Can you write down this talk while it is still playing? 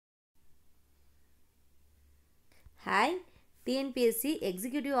Hi, Tnpsc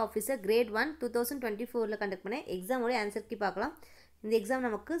Executive Officer Grade 1 2024 conduct பண்ண exam ஓட answer key பார்க்கலாம். இந்த exam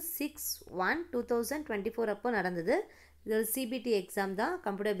நமக்கு 6/1/2024 அப்போ நடந்தது. இது ஒரு CBT exam தான்,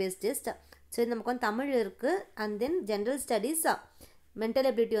 computer based test. சரி, நமக்கு வந்து தமிழ் இருக்கு and then general studies mental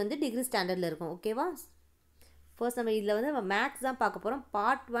ability வந்து degree standardல இருக்கும். ஓகேவா? ஃபர்ஸ்ட் நம்ம இதில் வந்து நம்ம மேக்ஸ் தான் பார்க்க போகிறோம்.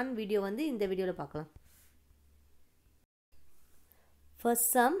 பார்ட் 1 வீடியோ வந்து இந்த வீடியோவில் பார்க்கலாம்.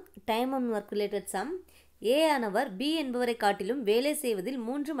 First sum, time and work related some. ஏ ஆனவர் பி என்பவரை காட்டிலும் வேலை செய்வதில்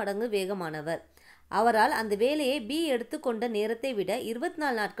 3 மடங்கு வேகமானவர். அவரால் அந்த வேலையை பி எடுத்துக்கொண்ட நேரத்தை விட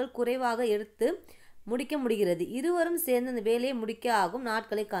 24 நாட்கள் குறைவாக எடுத்து முடிக்க முடிகிறது. இருவரும் சேர்ந்து அந்த வேலையை முடிக்க ஆகும்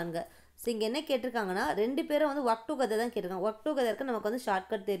நாட்களை காண்க. ஸோ இங்கே என்ன கேட்டிருக்காங்கன்னா, 2 பேரும் வந்து ஒர்க் டுகெதர் தான் கேட்டிருக்காங்க. ஒர்க் டுகெதருக்கு நமக்கு வந்து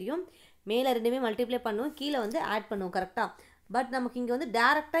ஷார்ட்கட் தெரியும். மேலே 2மே மல்டிப்ளை பண்ணுவோம், கீழே வந்து ஆட் பண்ணுவோம். கரெக்டாக? பட் நமக்கு இங்கே வந்து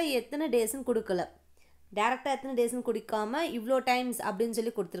டேரெக்டாக எத்தனை டேஸ்ன்னு கொடுக்கல. டேரெக்டாக எத்தனை டேஸ்ன்னு கொடுக்காம இவ்வளோ டைம்ஸ் அப்படின்னு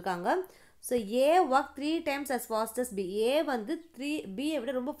சொல்லி கொடுத்துருக்காங்க. ஸோ ஏ work 3 times as fast as B. ஏ வந்து பியை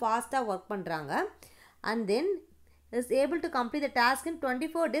விட ரொம்ப ஃபாஸ்ட்டாக ஒர்க் பண்ணுறாங்க. And then is able to complete the task in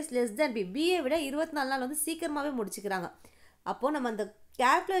 24 days less than B. பியை விட 24 நாள் வந்து சீக்கிரமாகவே முடிச்சுக்கிறாங்க. அப்போது நம்ம அந்த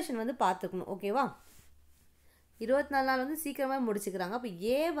கேல்குலேஷன் வந்து பார்த்துக்கணும். ஓகேவா? 24 நாள் வந்து சீக்கிரமாக முடிச்சுக்கிறாங்க. அப்போ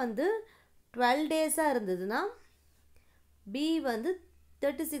ஏ வந்து 12 டேஸாக இருந்ததுன்னா பி வந்து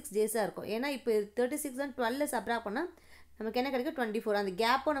 36 டேஸாக இருக்கும். ஏன்னா இப்போ 36 and 12 சப்ராக்ட் பண்ணால் நமக்கு என்ன கிடைக்கும்? 24. அந்த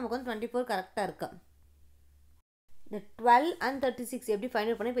கேப்பும் நமக்கு வந்து 24 கரெக்டாக இருக்கு. இந்த 12 and 36 எப்படி ஃபைண்ட்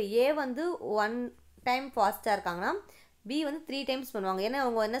அவுட் பண்ணி, இப்போ ஏ வந்து 1 time ஃபாஸ்ட்டாக இருக்காங்கன்னா பி வந்து 3 times பண்ணுவாங்க. ஏன்னா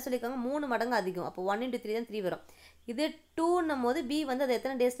அவங்க என்ன சொல்லியிருக்காங்க, 3 மடங்கு அதிகம். அப்போ 1 into 3 தான் 3 வரும். இது 2ன்னும் போது பி வந்து அது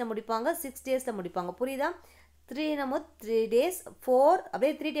எத்தனை டேஸில் முடிப்பாங்க? 6 daysல முடிப்பாங்க. புரியுதா? 3ன்னும் போது 3 days 4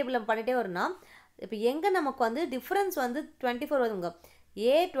 அப்படியே 3 டேபிளில் பண்ணிகிட்டே வரும்னா, இப்போ எங்கே நமக்கு வந்து டிஃப்ரென்ஸ் வந்து 24 வருங்க.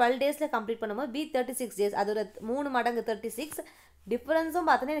 ஏ 12 டேஸில் கம்ப்ளீட் பண்ணும்போது பி 36 days, அதோட 3 மடங்கு 36. டிஃப்ரென்ஸும்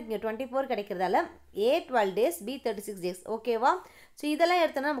பார்த்தோன்னா எனக்கு இங்கே 24 கிடைக்கிறதால ஏ 12 days பி 36 days. ஓகேவா? ஸோ இதெல்லாம்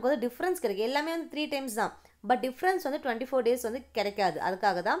எடுத்தோன்னா நமக்கு வந்து டிஃப்ரென்ஸ் கிடைக்கும். எல்லாமே வந்து 3 times தான், பட் டிஃப்ரென்ஸ் வந்து 24 days வந்து கிடைக்காது.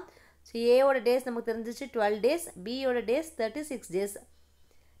 அதுக்காக தான். ஸோ ஏவோட டேஸ் நமக்கு தெரிஞ்சிச்சு 12 days, பியோட டேஸ் 36 days.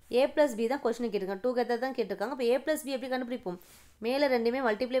 ஏ ப்ளஸ் பி தான் கொஸ்டின் கேட்டிருக்காங்க, டுகெதர் தான் கேட்டிருக்காங்க. இப்போ ஏ ப்ளஸ் பி எப்படி கண்டுபிடிப்போம்? மேலே 2மே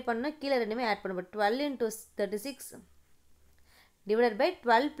மல்டிப்ளை பண்ணணும், கீழே 2மே ஆட் பண்ணுவோம். 12 into 36 divided by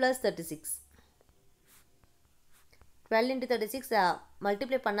 12 plus 36. 12 into 36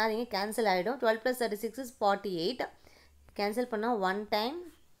 multiply பண்ணாதீங்க, கேன்சல் ஆகிடும். 12 plus 36 is 48. கேன்சல் பண்ணால் 1 time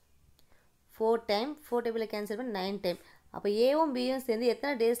 4 time 4 டேபிளில் கேன்சல் பண்ணி 9 time. அப்போ ஏவும் பியும் சேர்ந்து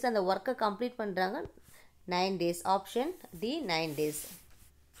எத்தனை டேஸில் அந்த ஒர்க்கை கம்ப்ளீட் பண்ணுறாங்க? 9 days. Option D 9 days.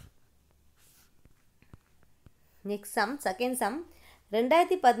 Next sum, second sum.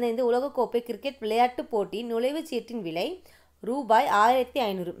 2015 உலகக்கோப்பை கிரிக்கெட் விளையாட்டுப் போட்டி நுழைவுச் சீட்டின் விலை ரூபாய்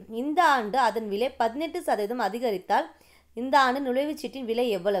 1500. இந்த ஆண்டு அதன் விலை 18% அதிகரித்தால் இந்த ஆண்டு நுழைவுச்சீட்டின் விலை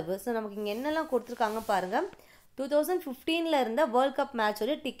எவ்வளவு? ஸோ நமக்கு இங்கே என்னெல்லாம் கொடுத்துருக்காங்க பாருங்கள். 2015 இருந்த வேர்ல்ட் கப்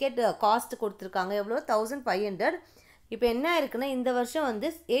மேட்சோட டிக்கெட் காஸ்ட் கொடுத்துருக்காங்க. எவ்வளோ? 1500. இப்போ என்ன இருக்குன்னா, இந்த வருஷம் வந்து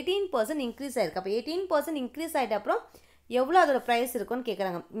 18% இன்க்ரீஸ் ஆயிருக்கு. அப்போ 18% இன்க்ரீஸ் ஆகிட்ட அப்புறம் எவ்வளோ அதோட ப்ரைஸ் இருக்குன்னு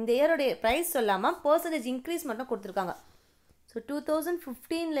கேட்குறாங்க. இந்த இயரோடைய ப்ரைஸ் சொல்லாமல் பர்சன்டேஜ் இன்க்ரீஸ் மட்டும் கொடுத்துருக்காங்க. ஸோ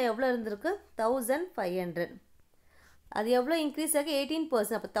 2015 எவ்வளோ இருந்திருக்கு? 1500. அது எவ்வளோ இன்க்ரீஸ் ஆகி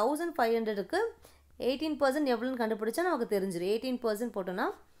 18%. அப்போ 1500க்கு 18% எவ்வளோன்னு கண்டுபிடிச்சா நமக்கு தெரிஞ்சிடும். 18% போட்டோன்னா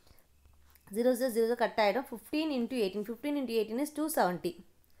 0 கட் ஆகிடும். 15 into 18 15 into 18 is 270.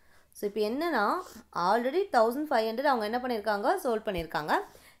 ஸோ இப்போ என்னென்னா, ஆல்ரெடி 1500 அவங்க என்ன பண்ணியிருக்காங்க? சோல்வ் பண்ணியிருக்காங்க.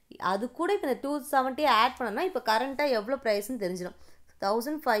 அது கூட இப்போ இந்த 270 ஆட் பண்ணோன்னா இப்போ கரண்ட்டாக எவ்வளோ ப்ரைஸ்ன்னு தெரிஞ்சிடும்.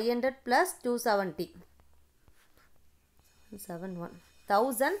 1500 + 270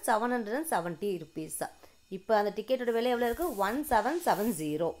 1770 rupees. இப்போ அந்த டிக்கெட்டோட விலை எவ்வளோ இருக்குது?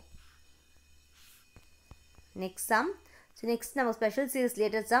 1770. Next sum. ஸோ நெக்ஸ்ட் நம்ம ஸ்பெஷல் சீரிஸ்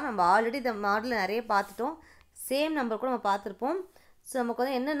ரிலேட்டட் சம். நம்ம ஆல்ரெடி இந்த மாடலில் நிறைய பார்த்துட்டோம். சேம் நம்பர் கூட நம்ம பார்த்துருப்போம். ஸோ நமக்கு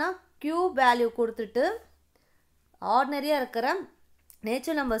வந்து என்னென்னா, க்யூப் வேல்யூ கொடுத்துட்டு ஆர்டினரியாக இருக்கிற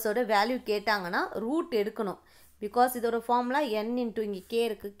நேச்சுரல் நம்பர்ஸோட வேல்யூ கேட்டாங்கன்னா ரூட் எடுக்கணும். பிகாஸ் இதோட ஃபார்முலா n இன்ட்டு இங்கே கே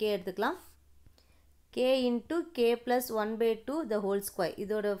இருக்குது, கே எடுத்துக்கலாம். K into K plus 1/2 the whole square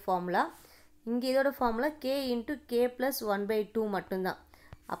இதோட ஃபார்முலா. இங்கே இதோட formula K into K plus 1/2 மட்டும்தான்.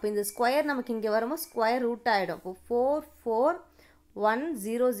 அப்போ இந்த ஸ்கொயர் நமக்கு இங்கே வரும்போது ஸ்கொயர் ரூட் ஆகிடும். இப்போ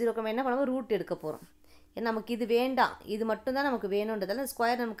 44100 நம்ம என்ன பண்ணுவோம்? ரூட் எடுக்க போகிறோம். ஏன்னா நமக்கு இது வேண்டாம், இது மட்டும்தான் நமக்கு வேணுன்றதால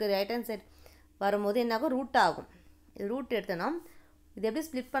ஸ்கொயர் நமக்கு ரைட் ஹேண்ட் சைட் வரும்போது என்னாகும்? ரூட் ஆகும். இது ரூட் எடுத்தோன்னா இது எப்படி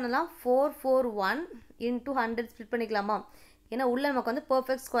ஸ்ப்ளிட் பண்ணலாம்? 441 into 100 ஸ்ப்ளிட் பண்ணிக்கலாமா? ஏன்னா உள்ளே நமக்கு வந்து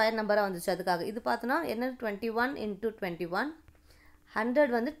பர்ஃபெக்ட் ஸ்கொயர் நம்பராக வந்துச்சு. அதுக்காக இது பார்த்தோன்னா என்ன? 21 into 21. 100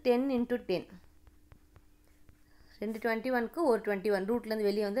 வந்து 10 into 10. 2 21க்கு ஒரு 21 ரூட்லேருந்து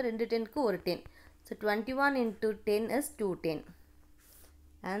வெளியே வந்து 2 10க்கு ஒரு 10. So 21 into 10 is 210.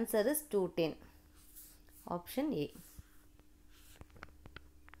 Answer is 210. Option A.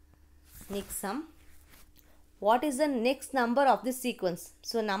 Next sum. What is the next number of this sequence?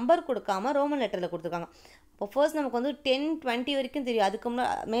 So number கொடுக்காம ரோமன் லெட்டரில் கொடுத்துருக்காங்க. இப்போ ஃபர்ஸ்ட் நமக்கு வந்து 10 20 வரைக்கும் தெரியும். அதுக்கு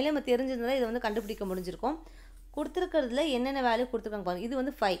மேலே நம்ம தெரிஞ்சிருந்தால் இதை வந்து கண்டுபிடிக்க முடிஞ்சிருக்கும். கொடுத்துருக்கிறதுல என்னென்ன வேல்யூ கொடுத்துருக்காங்க பாருங்கள். இது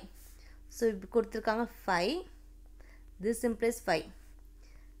வந்து 5. ஸோ இப்போ கொடுத்துருக்காங்க 5. This implies 5.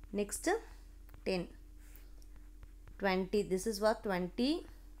 Next 10 20. This is what 20.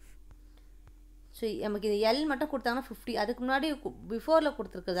 So நமக்கு இது எல் மட்டும் கொடுத்தாங்கன்னா 50. அதுக்கு முன்னாடி பிஃபோரில்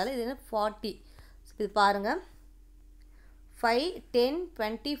கொடுத்துருக்கிறதால இது என்ன 40. ஸோ இது பாருங்கள் 5 10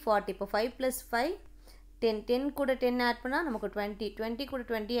 20 40. இப்போ 5 + 5 10. 10 கூட 10 ஆட் பண்ணால் நமக்கு 20. 20 கூட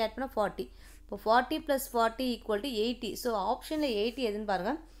 20 ஆட் பண்ணால் 40. இப்போ 40 + 40 = 80. ஸோ ஆப்ஷனில் 80 எதுன்னு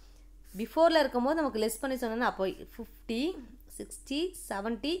பாருங்கள். பிஃபோரில் இருக்கும் போது நமக்கு லெஸ் பண்ணி சொன்னோன்னா அப்போ 50 60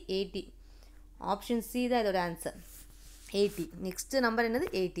 70 80. ஆப்ஷன் சி தான் இதோட ஆன்சர் 80. நெக்ஸ்ட்டு நம்பர் என்னது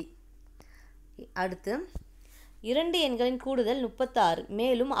 80. அடுத்து 2 எண்களின் கூடுதல் 36.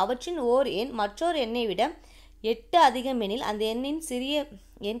 மேலும் அவற்றின் ஓர் எண் மற்றொரு எண்ணை விட 8 அதிகம் எனில் அந்த எண்ணின் சிறிய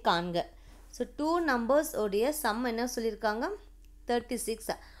எண் காண்க. ஸோ 2 நம்பர்ஸ் உடைய சம் என்ன சொல்லியிருக்காங்க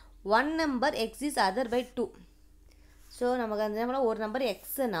 36. One number X is other by 2. So நமக்கு அந்த நம்பர் ஒரு நம்பர்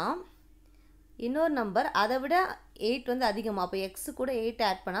எக்ஸ்னா இன்னொரு நம்பர் அதை விட 8 வந்து அதிகமாக. அப்போ எக்ஸ் கூட 8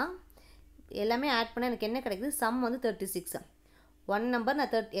 ஆட் பண்ணால் எல்லாமே ஆட் பண்ணால் எனக்கு என்ன கிடைக்குது சம் வந்து 36. ஒன் நம்பர்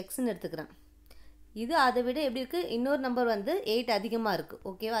நான் எக்ஸ்ன்னு எடுத்துக்கிறேன். இது அதை விட எப்படி இருக்குது இன்னொரு நம்பர் வந்து 8 அதிகமாக இருக்குது.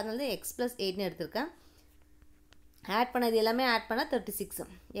 ஓகேவா, அதனால எக்ஸ் + 8ன்னு எடுத்திருக்கேன். ஆட் பண்ணது எல்லாமே ஆட் பண்ணால் 36.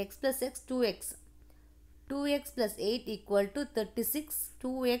 X + X 2x. 2x + 8 = 36.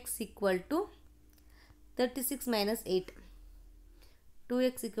 2x = 36 - 8.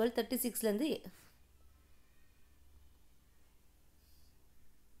 2x = 36லேருந்து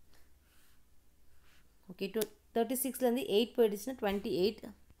okay 36லேருந்து 8 போயிடுச்சுன்னா 28.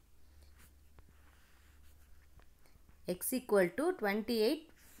 x = 28.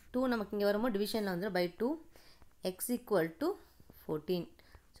 2 நமக்கு இங்கே வரும்போது டிவிஷனில் வந்துடும் by 2. x = 14.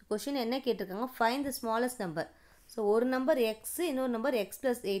 ஸோ கொஷின் என்ன கேட்டிருக்காங்க find the smallest number. So ஒரு நம்பர் எக்ஸ் இன்னொரு நம்பர் x +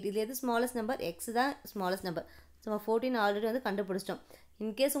 8. இதில் எது ஸ்மாலஸ்ட் நம்பர் எக்ஸ் தான் ஸ்மாலஸ்ட் நம்பர். ஸோ நம்ம 14 ஆல்ரெடி வந்து கண்டுபிடிச்சிட்டோம்.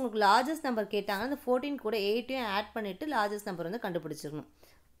 இன்கேஸ் உங்களுக்கு லார்ஜஸ்ட் நம்பர் கேட்டாங்கன்னா அந்த 14 கூட 8ஐயும் ஆட் பண்ணிவிட்டு லார்ஜஸ்ட் நம்பர் வந்து கண்டுபிடிச்சிருக்கணும்.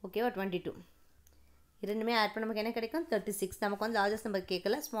 ஓகேவா 22. இரண்டுமே ஆட் பண்ண நமக்கு என்ன கிடைக்கும் 36. நமக்கு வந்து லார்ஜஸ்ட் நம்பர்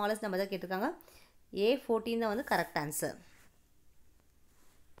கேட்கல, ஸ்மாலஸ்ட் நம்பர் தான் கேட்டிருக்காங்க. A14 தான் வந்து கரெக்ட் ஆன்சர்.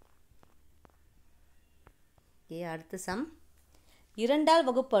 அடுத்த சம். 2ஆல்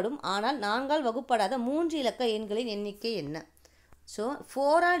வகுப்படும் ஆனால் 4ஆல் வகுப்படாத 3 இலக்க எண்களின் எண்ணிக்கை என்ன? ஸோ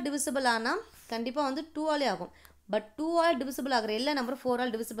 4ஆல் டிவிசிபிள் ஆனால் கண்டிப்பாக வந்து 2ஆலே ஆகும். பட் 2ஆல் டிவிசிபிள் ஆகிற எல்லா நம்பரும்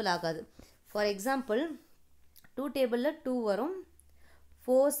 4ஆல் டிவிசிபிள் ஆகாது. ஃபார் எக்ஸாம்பிள் 2 டேபிளில் 2 வரும்,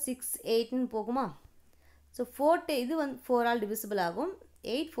 4 6 8ன்னு போகுமா. ஸோ இது வந்து 4ஆல் டிவிசிபிள் ஆகும்,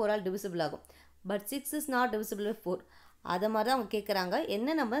 8 4ஆல் டிவிசிபிள் ஆகும். But 6 is not divisible by 4. அதை மாதிரி தான் அவங்க கேட்குறாங்க.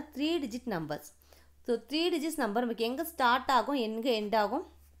 என்ன number 3 digit numbers. So 3 digits number நமக்கு எங்கே ஸ்டார்ட் ஆகும் எங்கே எண்ட் ஆகும்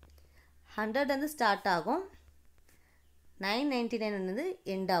 100 வந்து ஸ்டார்ட் ஆகும், 999 வந்து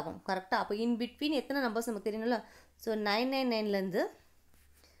எண்ட் ஆகும். கரெக்டாக அப்போ இன் பிட்வீன் எத்தனை நம்பர்ஸ் நமக்கு தெரியணும்ல. ஸோ 999லேருந்து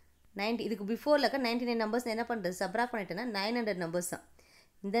 90 இதுக்கு பிஃபோரில் இருக்க 99 நம்பர்ஸ் என்ன பண்ணுறது சப்ராக்ட் பண்ணிட்டேன்னா 900 நம்பர்ஸ் தான்.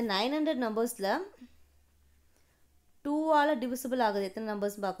 இந்த 900 நம்பர்ஸில் 2ஆல் டிவிசிபிள் ஆகுது எத்தனை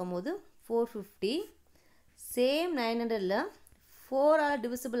நம்பர்ஸ் பார்க்கும்போது 450. சேம் 900ல் 4ஆல்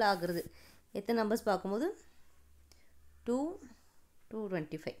டிவிசிபிள் ஆகுறது எத்தனை நம்பர்ஸ் பார்க்கும்போது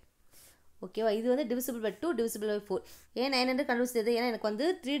 225. ஓகேவா, இது வந்து டிவிசிபிள் பை 2 டிவிசிபிள் பை 4. ஏன் 900 கண்டுபிடிச்சது ஏன்னா எனக்கு வந்து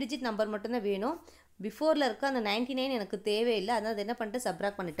 3 டிஜிட் நம்பர் மட்டும்தான் வேணும். பிஃபோரில் இருக்க அந்த 99 எனக்கு தேவையில்லை, அதனால் அதை என்ன பண்ணிட்டு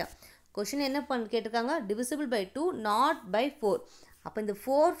சப்ராக்ட் பண்ணிட்டேன். கொஷின் என்ன கேட்டிருக்காங்க டிவிசிபிள் பை 2 நாட் பை 4. அப்போ இந்த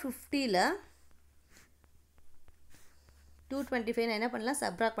 450ல் 225 என்ன பண்ணலாம்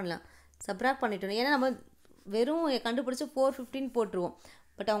சப்ராக்ட் பண்ணலாம். சப்ராக்ட் பண்ணிட்டோம் ஏன்னா நம்ம வெறும் கண்டுபிடிச்சி 415 போட்டுருவோம்.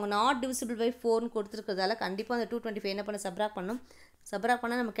 பட் அவங்க நாட் டிவிசிபிள் பை 4ன்னு கொடுத்துருக்கிறதால கண்டிப்பாக அந்த 225 என்ன பண்ண சப்ராக்ட் பண்ணணும். சப்ராக்ட்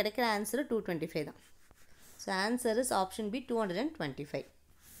பண்ணால் நமக்கு கிடைக்கிற ஆன்சர் 225 தான். So answer is option B 225.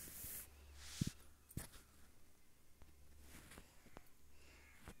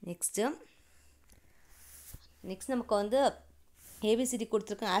 Next நமக்கு வந்து ஏபிசிடி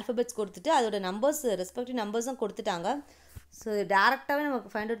கொடுத்துருக்காங்க, ஆல்ஃபபெட்ஸ் கொடுத்துட்டு அதோட நம்பர்ஸ் ரெஸ்பெக்டிவ் நம்பர்ஸும் கொடுத்துட்டாங்க. ஸோ டேரெக்டாகவே நமக்கு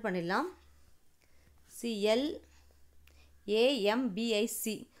ஃபைண்ட் அவுட் பண்ணிடலாம். CLAMBIC.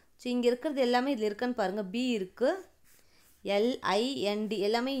 ஸோ இங்கே இருக்கிறது எல்லாமே இதில் இருக்குன்னு பாருங்கள். B இருக்குது, LIND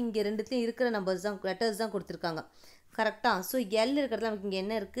எல்லாமே இங்கே ரெண்டுத்துலேயும் இருக்கிற நம்பர்ஸ் தான் லெட்டர்ஸ் தான் கொடுத்துருக்காங்க. கரெக்டாக. ஸோ L இருக்கிறது நமக்கு இங்கே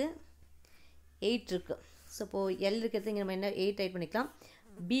என்ன இருக்குது 8 இருக்குது. ஸோ இப்போது L இருக்கிறது இங்கே நம்ம என்ன 8 ரைட் பண்ணிக்கலாம்.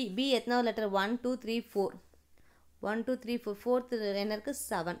 B எத்தனாவது லெட்டர் 1 2 3 4 1 2 3 4 4th என்ன இருக்குது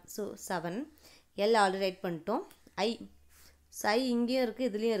 7. ஸோ 7. L ஆல்ரெடி ரைட் பண்ணிட்டோம். I சை இங்கேயும் இருக்குது,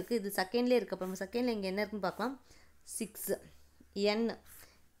 இதுலேயும் இருக்குது, இது செகண்ட்லேயே இருக்குது. அப்போ நம்ம செகண்டில் இங்கே என்ன இருக்குன்னு பார்க்கலாம். 6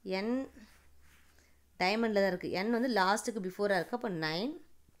 என் டைமண்டில் தான் இருக்குது. என் வந்து லாஸ்ட்டுக்கு பிஃபோராக இருக்குது. அப்போ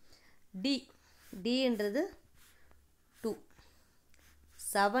 9 டின்றது 2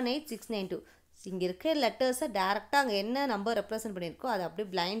 7 8 6 9 2. இங்கே இருக்க லெட்டர்ஸை டேரெக்டாக அங்கே என்ன நம்பர் ரெப்ரசன்ட் பண்ணியிருக்கோ அது அப்படியே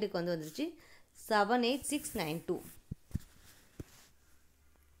பிளைண்டுக்கு வந்துருச்சு. 7 8 6 9 2.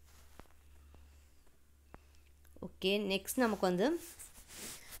 ஓகே, நெக்ஸ்ட் நமக்கு வந்து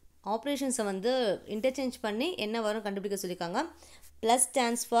ஆப்ரேஷன்ஸை வந்து இன்டர்சேஞ்ச் பண்ணி என்ன வரும் கண்டுபிடிக்க சொல்லியிருக்காங்க. Plus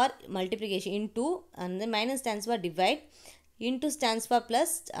stands for multiplication, into, and then minus stands for divide, into stands for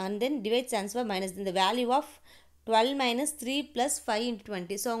plus, and then divide stands for minus. இந்த value of 12 minus 3 plus 5 into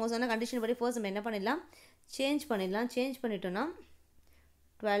 20. So அவங்க சொன்ன கண்டிஷன் படி ஃபர்ஸ்ட் நம்ம என்ன பண்ணிடலாம், சேஞ்ச் பண்ணிட்டோன்னா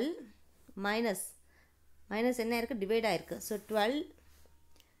 12 மைனஸ் என்ன இருக்குது, டிவைட் ஆகிருக்கு. ஸோ 12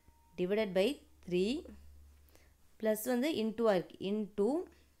 டிவைடட் பை 3 ப்ளஸ் வந்து இன்டூ ஆகிருக்கு, இன்டூ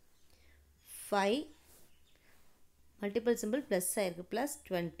 5 மல்டிபிள் சிம்பிள் ப்ளஸ் ஆகிருக்கு, ப்ளஸ்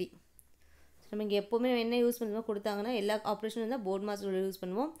 20. நம்ம இங்கே எப்போவுமே என்ன யூஸ் பண்ணுவோம் கொடுத்தாங்கன்னா எல்லா ஆப்ரேஷன் இருந்தால் போர்ட் மாஸ்டர் யூஸ்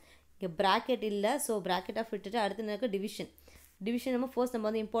பண்ணுவோம். இங்கே ப்ராக்கெட் இல்லை, ஸோ ப்ராக்கெட்டாக விட்டுட்டு அடுத்து எனக்கு டிவிஷன் நம்ம ஃபர்ஸ்ட் நம்ம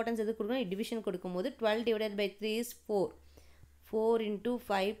வந்து இம்பார்ட்டன்ஸ் எது கொடுக்கணும், டிவிஷன் கொடுக்கும்போது 12 divided by 3 is 4 into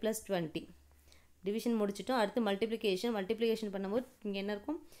 5 plus 20. Division முடிச்சிட்டோம். அடுத்து மல்டிப்ளிகேஷன் பண்ணும்போது இங்கே என்ன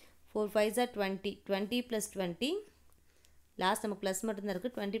இருக்கும், 4 5s are 20, 20 ப்ளஸ் 20, லாஸ்ட் நமக்கு ப்ளஸ் மட்டும்தான்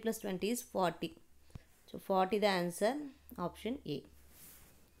இருக்குது. 20 ப்ளஸ் 20 இஸ் 40. ஸோ 40 தான் answer, option A.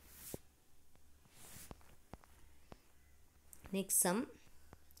 Next sum.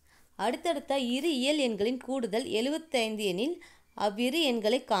 அடுத்தடுத்த இரு இயல் எண்களின் கூடுதல் 75 எனில் அவ்விரு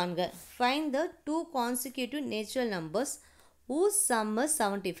எண்களை காண்க. Find the 2 consecutive natural numbers whose sum is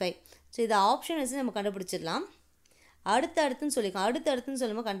 75. So இது ஆப்ஷன் வச்சு நம்ம கண்டுபிடிச்சிடலாம். அடுத்தடுத்துன்னு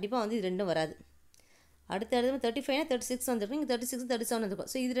சொல்லும்போது கண்டிப்பாக வந்து இது ரெண்டும் வராது. அடுத்தடுத்து 35 36 வந்துருக்கும், இங்கே 36 37 வந்துருக்கும்.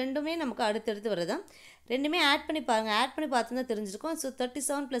 ஸோ இது ரெண்டுமே நமக்கு அடுத்தடுத்து வரதான். ரெண்டுமே ஆட் பண்ணி பாருங்கள், ஆட் பண்ணி பார்த்துதான் தெரிஞ்சிருக்கும். ஸோ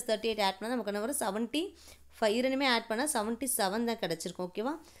 37 + 38 ஆட் பண்ணால் நமக்கு என்ன வரும், 75. ரெண்டுமே ஆட் பண்ணால் 77 தான் கிடச்சிருக்கும்.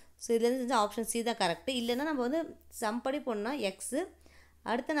 ஓகேவா? ஸோ இதுலேருந்து ஆப்ஷன் சி தான் கரெக்டு. இல்லைன்னா நம்ம வந்து சம்படி போடணும்னா எக்ஸு,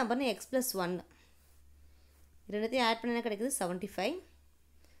 அடுத்த நம்பர்னா x + 1, ரெண்டுத்தையும் ஆட் பண்ண கிடைக்குது 75.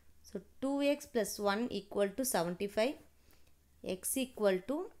 So 2x + 1 = 75, x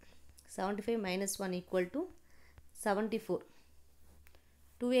 = 75 - 1 = 74.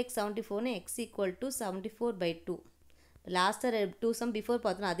 2x 74 x = 74/2. லாஸ்ட்டாக 2 சம் பிஃபோர்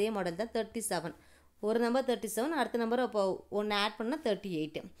பார்த்தோன்னா அதே மாடல் தான். 37 ஒரு நம்பர் 37, அடுத்த நம்பர் அப்போ ஒன்று ஆட் பண்ணால்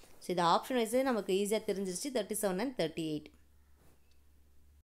 38. ஸோ இது ஆப்ஷன் வைஸே நமக்கு ஈஸியாக தெரிஞ்சிருச்சு, 37 and 38.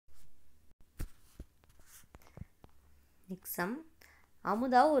 Next sum.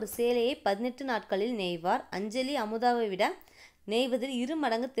 அமுதா ஒரு சேலையை 18 நாட்களில் நெய்வார். அஞ்சலி அமுதாவை விட நெய்வதில் 2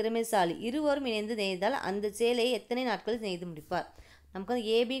 மடங்கு திறமைசாலி. இருவரும் இணைந்து நெய்தால் அந்த சேலையை எத்தனை நாட்களில் நெய்து முடிப்பார்? நமக்கு வந்து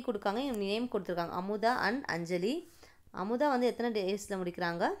ஏபி கொடுக்காங்க, நேம் கொடுத்துருக்காங்க, அமுதா அண்ட் அஞ்சலி. அமுதா வந்து எத்தனை டேஸில்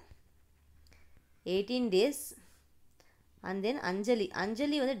முடிக்கிறாங்க, 18 days. அண்ட் தென்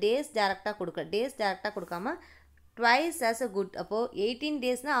அஞ்சலி வந்து டேஸ் டேரெக்டாக கொடுக்காம ட்வைஸ் ஆஸ் அ குட். அப்போது 18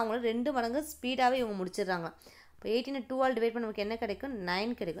 daysனால் அவங்கள 2 மடங்கு ஸ்பீடாகவே இவங்க முடிச்சிடுறாங்க. இப்போ 18 2 ஆல் டிவைட் பண்ண நமக்கு என்ன கிடைக்கும்,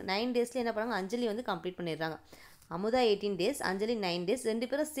 9 கிடைக்கும். 9 daysல என்ன பண்ணுறாங்க, அஞ்சலி வந்து கம்ப்ளீட் பண்ணிடுறாங்க. அமுதா 18 days, அஞ்சலி 9 days.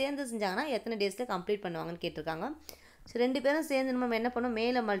 2 பேரும் சேர்ந்து செஞ்சாங்கன்னா எத்தனை டேஸில் கம்ப்ளீட் பண்ணுவாங்கன்னு கேட்டிருக்காங்க. ஸோ 2 பேரும் சேர்ந்து நம்ம என்ன பண்ணுவோம்,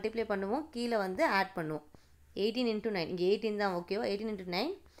 மேலே மல்டிப்ளை பண்ணுவோம், கீழே வந்து ஆட் பண்ணுவோம். 18 × 9, இங்கே 18 தான். ஓகேவா? 18 × 9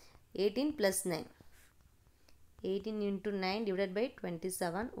 18 + 9, 18 × 9 divided by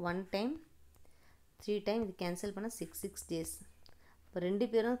 27. 1 time 3 time இது கேன்சல் பண்ணால் 6 days. இப்போ 2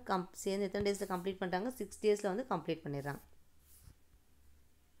 பேரும் சேர்ந்து எத்தனை டேஸில் கம்ப்ளீட் பண்ணுறாங்க, 6 daysல வந்து கம்ப்ளீட் பண்ணிடுறாங்க.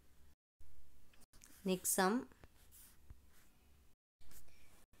 Next sum.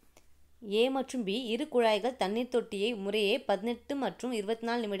 ஏ மற்றும் பி இரு குழாய்கள் தண்ணீர் தொட்டியை முறையே 18 மற்றும்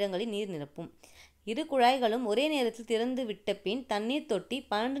 24 நிமிடங்களில் நீர் நிரப்பும். இரு குழாய்களும் ஒரே நேரத்தில் திறந்து விட்ட பின் தண்ணீர் தொட்டி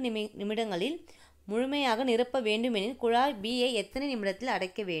 12 நிமிடங்களில் முழுமையாக நிரப்ப வேண்டுமெனில் குழாய் பியை எத்தனை நிமிடத்தில்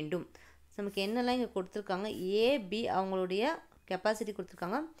அடைக்க வேண்டும்? நமக்கு என்னெல்லாம் இங்கே கொடுத்துருக்காங்க, ஏ பி அவங்களுடைய கெப்பாசிட்டி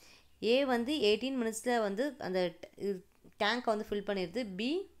கொடுத்துருக்காங்க. ஏ வந்து 18 minutesல வந்து அந்த டேங்கை வந்து ஃபில் பண்ணிடுது,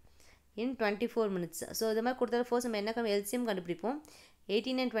 பி இன் 24 minutes. ஸோ இது மாதிரி கொடுத்தா ஃபர்ஸ்ட் நம்ம என்ன எல்சிஎம் கண்டுபிடிப்போம்.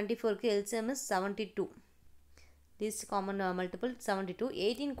 18 and 24க்கு LCM is 72. Least common multiple 72.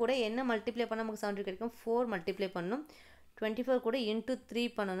 18 கூட என்ன மல்டிப்ளை பண்ணால் நமக்கு 72 கிடைக்கும், 4 மல்டிப்ளை பண்ணணும். 24 கூட இன்ட்டு 3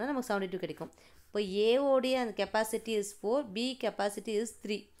 பண்ணோம்னா நமக்கு 72 கிடைக்கும். இப்போ ஏவோடைய அந்த capacity is 4, B capacity is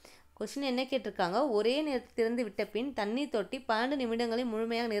 3. Question என்ன கேட்டிருக்காங்க, ஒரே நேரத்தில் திறந்து விட்ட பின் தண்ணீர் தொட்டி 12 நிமிடங்களில்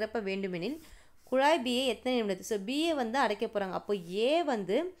முழுமையாக நிரப்ப வேண்டுமெனில் குழாய் பிஏ எத்தனை நிமிடத்தில்? ஸோ பிஏ வந்து அடைக்க போகிறாங்க. அப்போ ஏ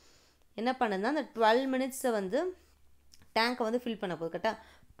வந்து என்ன பண்ணுதுன்னா அந்த 12 minutesஸை வந்து டேங்கை வந்து ஃபில் பண்ண போகுது. கரெக்டாக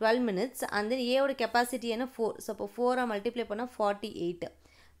 12 minutes and then A ஓட capacity என்ன 4. ஸோ அப்போ 4 மல்டிப்ளை பண்ணால் 48.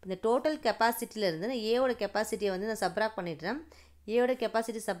 இந்த டோட்டல் கெப்பாசிட்டியிலேருந்து நான் A ஓட கெப்பாசிட்டியை வந்து நான் சப்ராக்ட் பண்ணிடுறேன். A ஓட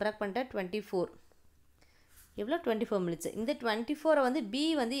கெப்பாசிட்டி சப்ராக்ட் பண்ணிட்டா 24. எவ்வளோ 24 minutes. இந்த 24 வந்து B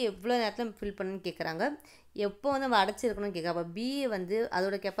வந்து எவ்வளோ நேரத்தில் ஃபில் பண்ணணும்னு கேட்குறாங்க. எப்போ வந்து நம்ம அடைச்சிருக்கணும்னு கேட்குறா. அப்போ B வந்து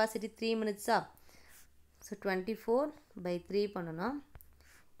அதோட கெப்பாசிட்டி 3 minutes-ஆ. ஸோ 24/3 பண்ணோன்னா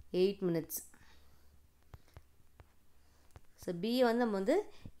 8 minutes. ஸோ B வந்து நம்ம வந்து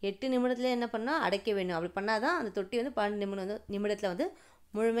 8 நிமிடத்தில் என்ன பண்ணால் அடைக்க வேணும். அப்படி பண்ணால் தான் அந்த தொட்டி வந்து 12 நிமிடத்தில் வந்து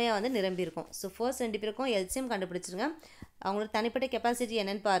முழுமையாக வந்து நிரம்பியிருக்கும். ஸோ ஃபர்ஸ்ட் 2 பேருக்கும் எல்சிஎம் கண்டுபிடிச்சிருங்க. அவங்களோட தனிப்பட்ட கெப்பாசிட்டி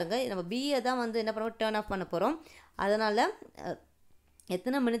என்னென்னு பாருங்கள். நம்ம பிஏ தான் வந்து என்ன பண்ணுவோம், டேர்ன் ஆஃப் பண்ண போகிறோம். அதனால்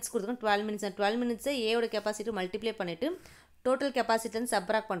எத்தனை மினிட்ஸ் கொடுத்துருக்கோம், 12 minutes. 12 minutes-ஐ ஏயோட கெப்பாசிட்டி மல்டிப்ளை பண்ணிவிட்டு டோட்டல் கெப்பாசிட்டிலேருந்து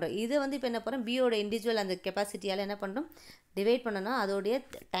சப்ராக்ட் பண்ணுறோம். இது வந்து இப்போ என்ன பண்ணுறோம், பியோட இண்டிவிஜுவல் அந்த கெப்பாசிட்டியால் என்ன பண்ணுறோம், டிவைட் பண்ணோன்னா அதோடைய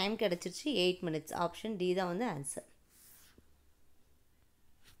டைம் கிடச்சிருச்சு 8 minutes. ஆப்ஷன் டி தான் வந்து answer.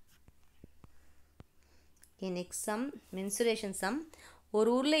 Next sum, mensuration some. ஒரு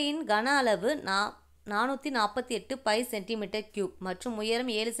உருளையின் கன அளவு 448 பை சென்டிமீட்டர் கியூப் மற்றும்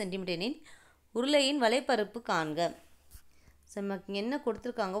உயரம் 7 சென்டிமீட்டர் எனில் உருளையின் வலைப்பரப்பு காண்க. ஸோ நமக்கு என்ன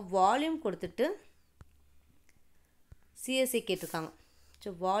கொடுத்துருக்காங்க, வால்யூம் கொடுத்துட்டு சிஎஸ்ஐ கேட்டிருக்காங்க. So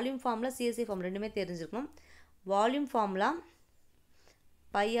volume formula CSI form ரெண்டுமே தெரிஞ்சிருக்கணும். Volume formula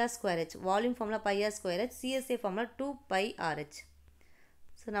πr²h, volume formula πr²h, CSI formula 2πrh.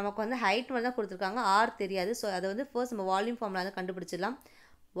 So நமக்கு வந்து ஹைட் மட்டும் தான் கொடுத்துருக்காங்க, ஆர் தெரியாது. ஸோ அதை வந்து ஃபர்ஸ்ட் நம்ம வால்யூம் ஃபார்முலா வந்து கண்டுபிடிச்சிடலாம்.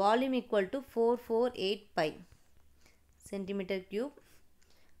 Volume equal to 448 by centimetre cube.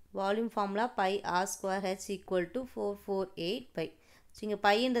 Volume formula πr²h equal to 448 by. So இங்கே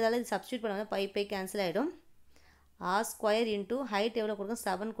பைன்றதால இது சப்ஸ்டியூட் பண்ணுவாங்க, பை கேன்சல் ஆகிடும். r² இன்ட்டு ஹைட் எவ்வளோ கொடுக்கும்,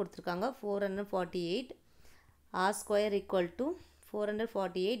 7 கொடுத்துருக்காங்க, 448. r² equal to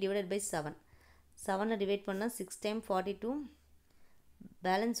 448 divided by 7. 7 divide பண்ணால் 6 டைம் 42,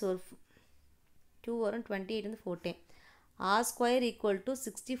 பேலன்ஸ் ஒரு 2 வரும், 28 வந்து 4 time. r² equal to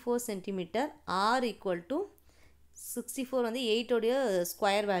 64 centimetre. r equal to 64 வந்து 8 உடைய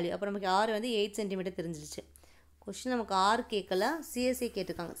ஸ்கொயர் வேல்யூ. அப்போ நமக்கு r வந்து 8 சென்டிமீட்டர் தெரிஞ்சிருச்சு. கொஸ்டின் நமக்கு r கேட்கல, சிஎஸ்ஐ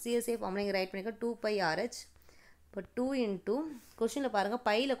கேட்டிருக்காங்க. சிஎஸ்ஐ ஃபார்முலா இங்கே ரைட் பண்ணிக்க 2πrh. இப்போ 2 இன்ட்டு கொஸ்டினில் பாருங்கள்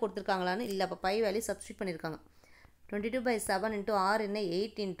பையில் கொடுத்துருக்காங்களான்னு இல்லை, அப்போ பை வேல்யூ சப்ஸ்டியூட் பண்ணியிருக்காங்க. 22/7 இன்ட்டு r என்ன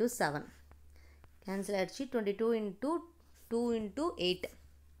 8 இன்ட்டு 7 கேன்சல் ஆகிடுச்சு. 22 into 2 into 8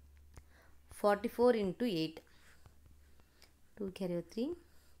 44 into 8 2 carry 3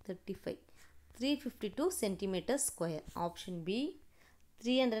 35 352 centimeter square. Option B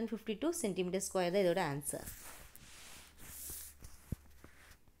 352 centimeter square தான் இதோட ஆன்சர்.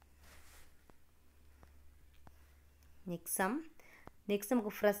 நெக்ஸ்ட்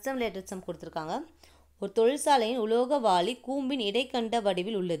நமக்கு ஃப்ரஸ்டம் ரிலேட்டட் சம் கொடுத்துருக்காங்க. ஒரு தொழிற்சாலையின் உலோக வாளி கூம்பின் இடைக்கண்ட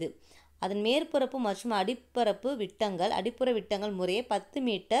வடிவில் உள்ளது. அதன் மேற்பரப்பு மற்றும் அடிப்புற விட்டங்கள் முறையே 10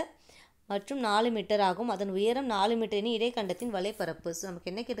 மீட்டர் மற்றும் 4 மீட்டர் ஆகும். அதன் உயரம் 4 மீட்டர் இடைக்கண்டத்தின் வலைப்பரப்பு. ஸோ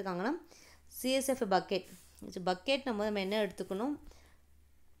நமக்கு என்ன கேட்டிருக்காங்கன்னா, சிஎஸ்எஃப் பக்கெட். பக்கெட் நம்ம என்ன எடுத்துக்கணும்,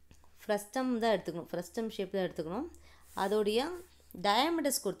 ஃப்ரஸ்டம் தான் எடுத்துக்கணும், ஃப்ரஸ்டம் ஷேப் தான் எடுத்துக்கணும். அதோடைய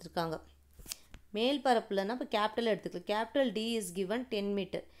டயாமீட்டர்ஸ் கொடுத்துருக்காங்க. மேல் பரப்புலன்னா இப்போ கேபிட்டல் எடுத்துக்கலாம். Capital D is given 10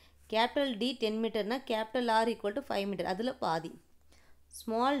 metre. Capital D 10 மீட்டர்னா capital R equal to 5 metre. அதில் பாதி.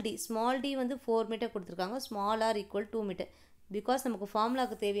 ஸ்மால் டி வந்து 4 மீட்டர் கொடுத்துருக்காங்க. Small R equal 2 metre. Because நமக்கு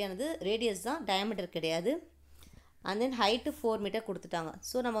ஃபார்முலாவுக்கு தேவையானது ரேடியஸ் தான், டயாமீட்டர் கிடையாது. அண்ட் தென் ஹைட்டு 4 மீட்டர் கொடுத்துட்டாங்க.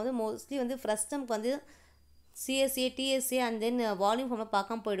 ஸோ நம்ம வந்து மோஸ்ட்லி வந்து ஃப்ரஸ்டம்க்கு வந்து CSA DSA and then volume formula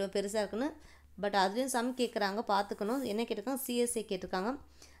பார்க்காம போயிடுவோம் பெருசாக இருக்குன்னு. பட் அதுலேயும் சம் கேட்குறாங்க, பார்த்துக்கணும். என்ன கேட்டிருக்காங்க, சிஎஸ்ஏ கேட்டிருக்காங்க.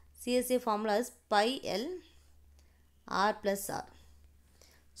 CSA formula is πl r + r.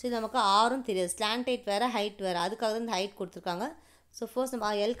 So இது நமக்கு ஆரும் தெரியாது, ஸ்லாண்ட் ஹைட் வேறு ஹைட் வேறு, அதுக்காக தான் இந்த ஹைட் கொடுத்துருக்காங்க. ஸோ ஃபர்ஸ்ட் நம்ம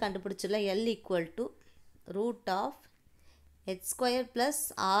எல் கண்டுபிடிச்சிடலாம். L equal to √h² +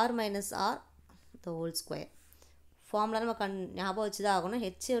 r - r the whole square. Formula நம்ம ஞாபகம் வச்சு தான் ஆகணும்.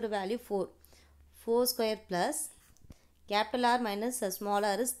 ஹெச்சோட value 4² plus capital R minus small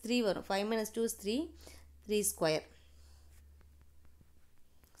R is 3 வரும். 5 - 2 is 3²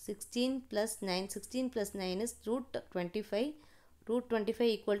 16 + 9 16 + 9 is √25. √25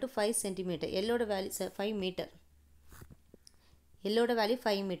 equal to 5 centimetre. எல்லோட value 5 metre. எல்லோட value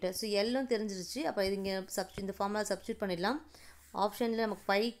 5 metre. So எல்லும் தெரிஞ்சிருச்சு. அப்போ இது இங்கே இந்த ஃபார்முலா சப்ஸ்டியூட் பண்ணிடலாம். ஆப்ஷனில் நமக்கு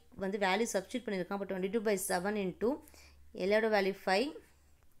 5 வந்து வேல்யூ சப்ஸ்டியூட் பண்ணியிருக்கோம். அப்போ 22/7 into எல்லோட value 5,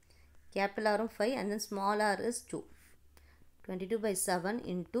 capital ஆரும் 5 and then small R is 2. 22/7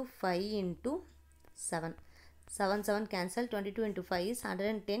 into 5 into 7 7 cancel. 22 × 5 is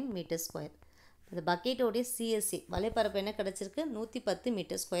 110 metre square. இந்த பக்கெட்டோடைய சிஎஸ்ஏ வலைப்பரப்பு என்ன கிடச்சிருக்கு, 110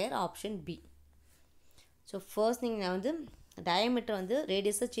 metre square. Option B. So first நீங்கள் வந்து டயாமீட்டர் வந்து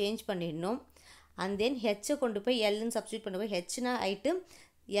ரேடியஸை சேஞ்ச் பண்ணிடணும். அண்ட் தென் ஹெச்சை கொண்டு போய் எல்லுன்னு சப்ஸ்டியூட் பண்ண போய் ஹெச்னா ஹைட்டு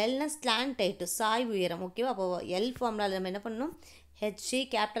எல்னா ஸ்லாண்ட் ஹைட்டு சாய்வு உயரம். ஓகேவா? அப்போ எல் ஃபார்முலாவில் நம்ம என்ன பண்ணணும், ஹெச்சி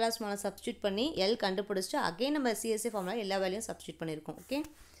கேபிட்டல் ஸ்மாலை சப்ஸ்டியூட் பண்ணி எல் கண்டுபிடிச்சிட்டு அகைன் நம்ம சிஎஸ்சி ஃபார்முலா எல்லா வேலையும் சப்ஸ்டியூட் பண்ணியிருக்கோம். Okay,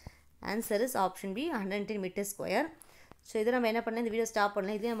 answer is option B 110 metre square. So இதை நம்ம என்ன பண்ணலாம், இந்த வீடியோ ஸ்டாப்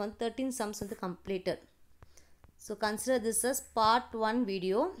பண்ணலாம். இதே நம்ம வந்து 13 சம்ஸ் வந்து completed. So consider this as part 1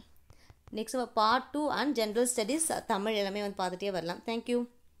 video. Next part 2 and general studies Tamil எல்லாமே வந்து பார்த்துட்டே வரலாம். தேங்க்யூ.